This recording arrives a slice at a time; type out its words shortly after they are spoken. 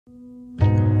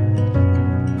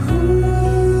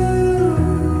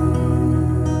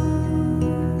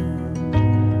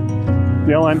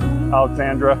Dylan,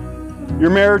 Alexandra, your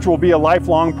marriage will be a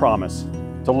lifelong promise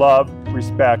to love,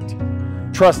 respect,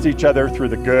 trust each other through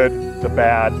the good, the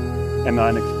bad, and the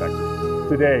unexpected.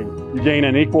 Today, you gain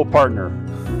an equal partner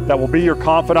that will be your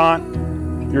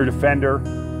confidant, your defender,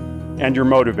 and your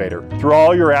motivator through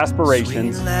all your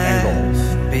aspirations and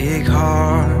goals. Big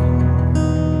heart,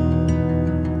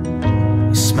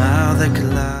 smile that could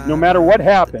lie. No matter what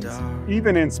happens,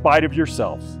 even in spite of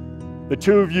yourselves, the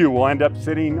two of you will end up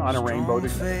sitting on a rainbow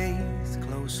together.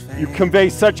 You convey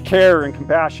such care and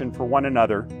compassion for one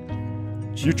another.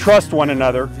 You trust one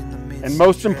another, and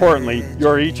most importantly,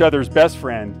 you're each other's best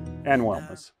friend and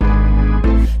wellness.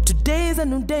 Today's a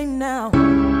new day now.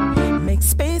 Make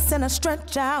space and I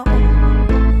stretch out.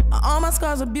 All my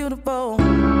scars are beautiful,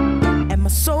 and my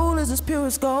soul is as pure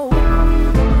as gold.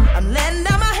 I'm letting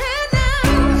down my head now.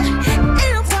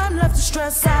 Ain't no time left to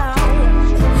stress out.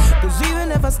 'Cause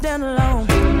even if I stand alone,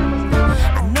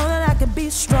 I know that I can be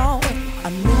strong.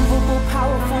 Unmovable,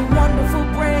 powerful, wonderful,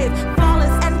 brave,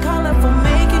 flawless and colorful,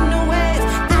 making new waves.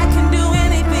 I can do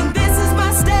anything. This is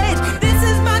my stage. This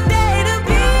is my day to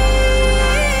be.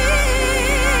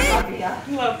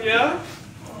 Love ya.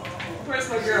 Where's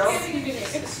my girl?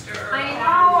 I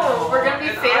know. We're gonna be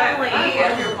family. I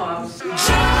love your mom.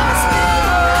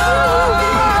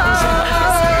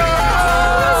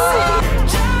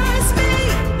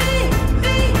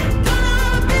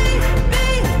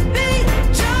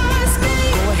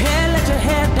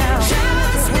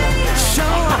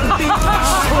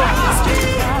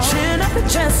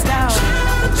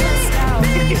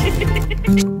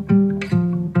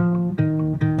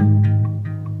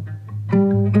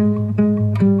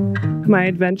 My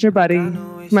adventure buddy,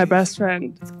 my best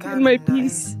friend, and my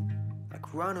peace.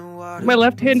 My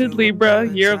left-handed Libra,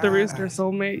 year of the rooster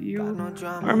soulmate, you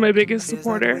are my biggest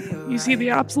supporter. You see the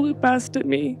absolute best in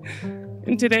me,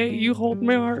 and today you hold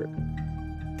my heart.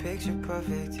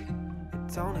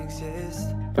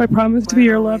 I promise to be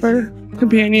your lover,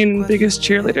 companion, and biggest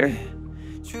cheerleader.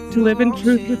 To live in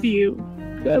truth with you.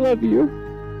 I love you.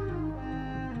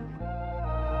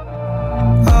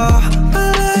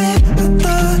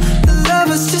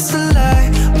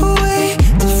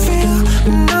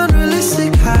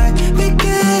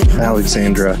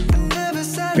 Alexandra,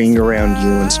 being around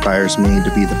you inspires me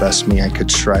to be the best me I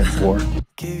could strive for.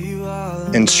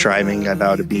 In striving, I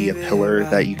vow to be a pillar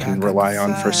that you can rely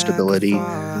on for stability.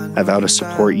 I vow to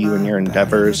support you in your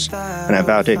endeavors, and I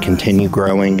vow to continue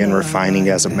growing and refining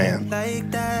as a man.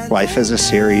 Life is a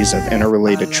series of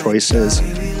interrelated choices,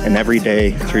 and every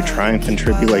day, through triumph and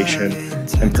tribulation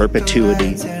and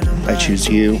perpetuity, I choose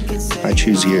you, I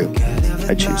choose you,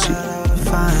 I choose you.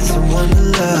 Find someone to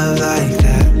love like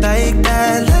that, like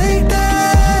that, like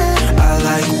that. I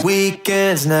like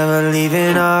weekends, never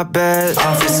leaving our bed.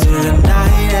 Office to the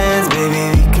night ends,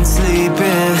 baby, we can sleep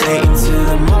in. Late into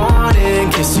the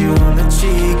morning, kiss you on the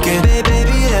cheek, and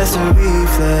baby, that's a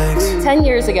reflex. 10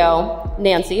 years ago,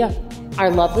 Nancy,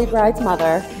 our lovely bride's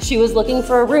mother, she was looking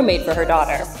for a roommate for her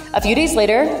daughter. A few days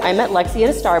later, I met Lexi at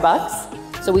a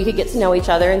Starbucks so we could get to know each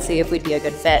other and see if we'd be a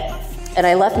good fit. And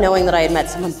I left knowing that I had met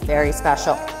someone very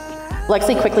special.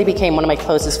 Lexi quickly became one of my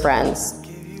closest friends.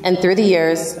 And through the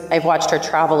years, I've watched her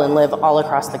travel and live all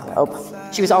across the globe.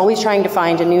 She was always trying to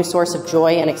find a new source of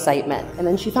joy and excitement. And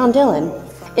then she found Dylan.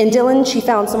 In Dylan, she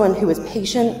found someone who was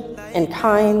patient and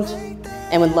kind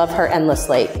and would love her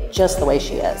endlessly, just the way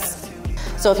she is.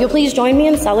 So if you'll please join me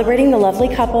in celebrating the lovely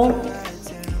couple,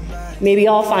 maybe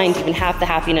I'll find even half the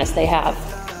happiness they have.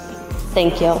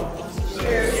 Thank you.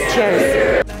 Cheers.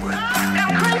 Cheers.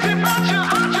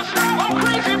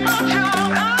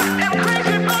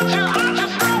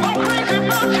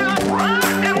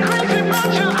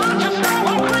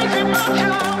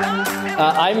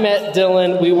 I met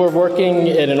Dylan, we were working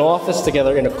in an office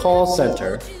together in a call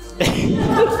center.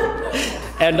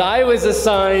 And I was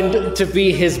assigned to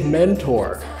be his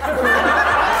mentor.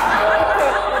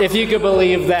 If you could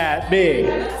believe that, me.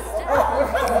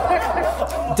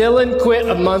 Dylan quit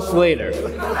a month later.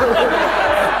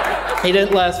 He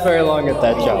didn't last very long at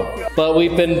that job. But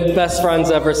we've been best friends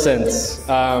ever since.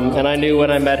 And I knew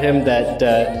when I met him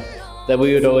that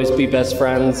we would always be best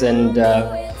friends. And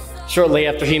shortly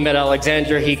after he met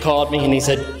Alexandra, he called me and he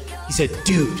said,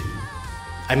 dude,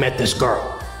 I met this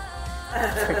girl.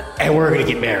 And we're gonna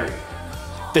get married.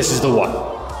 This is the one.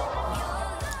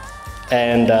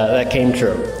 And that came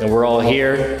true. And we're all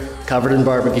here, covered in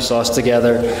barbecue sauce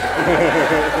together.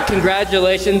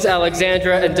 Congratulations,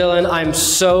 Alexandra and Dylan.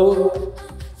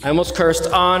 I almost cursed,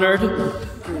 honored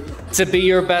To be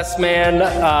your best man,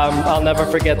 I'll never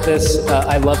forget this.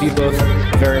 I love you both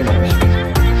very much.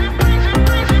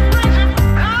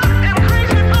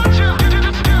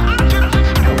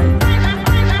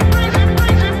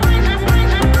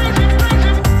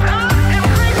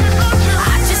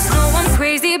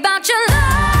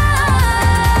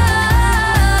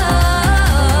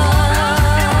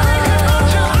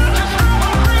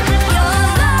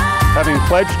 Having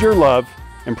pledged your love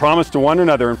and promised to one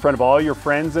another in front of all your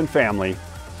friends and family,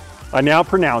 I now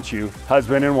pronounce you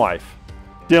husband and wife.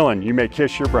 Dylan, you may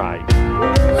kiss your bride.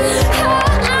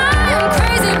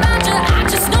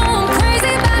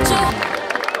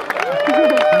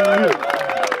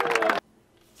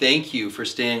 Thank you for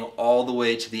staying all the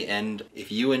way to the end.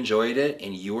 If you enjoyed it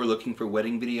and you're looking for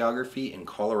wedding videography in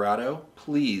Colorado,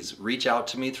 please reach out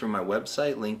to me through my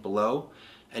website, link below.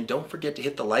 And don't forget to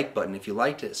hit the like button if you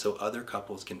liked it so other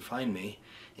couples can find me.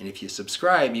 And if you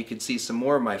subscribe, you can see some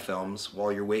more of my films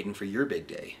while you're waiting for your big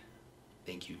day.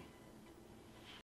 Thank you.